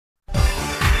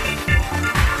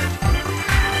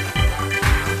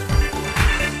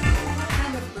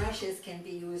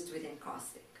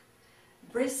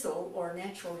bristle or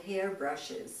natural hair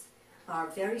brushes are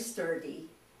very sturdy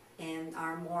and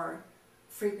are more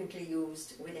frequently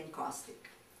used with encaustic.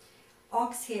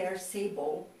 Ox hair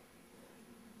sable,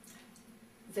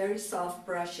 very soft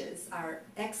brushes, are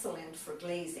excellent for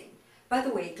glazing. By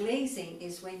the way, glazing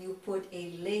is when you put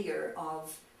a layer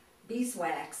of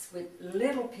beeswax with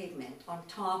little pigment on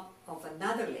top of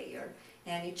another layer,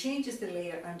 and it changes the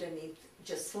layer underneath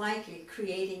just slightly,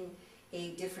 creating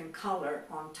a different color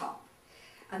on top.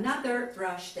 Another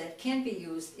brush that can be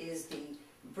used is the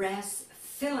brass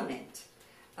filament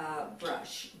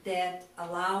brush that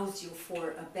allows you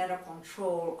for a better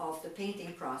control of the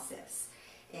painting process,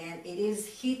 and it is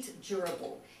heat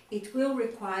durable. It will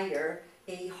require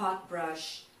a hot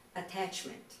brush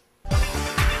attachment.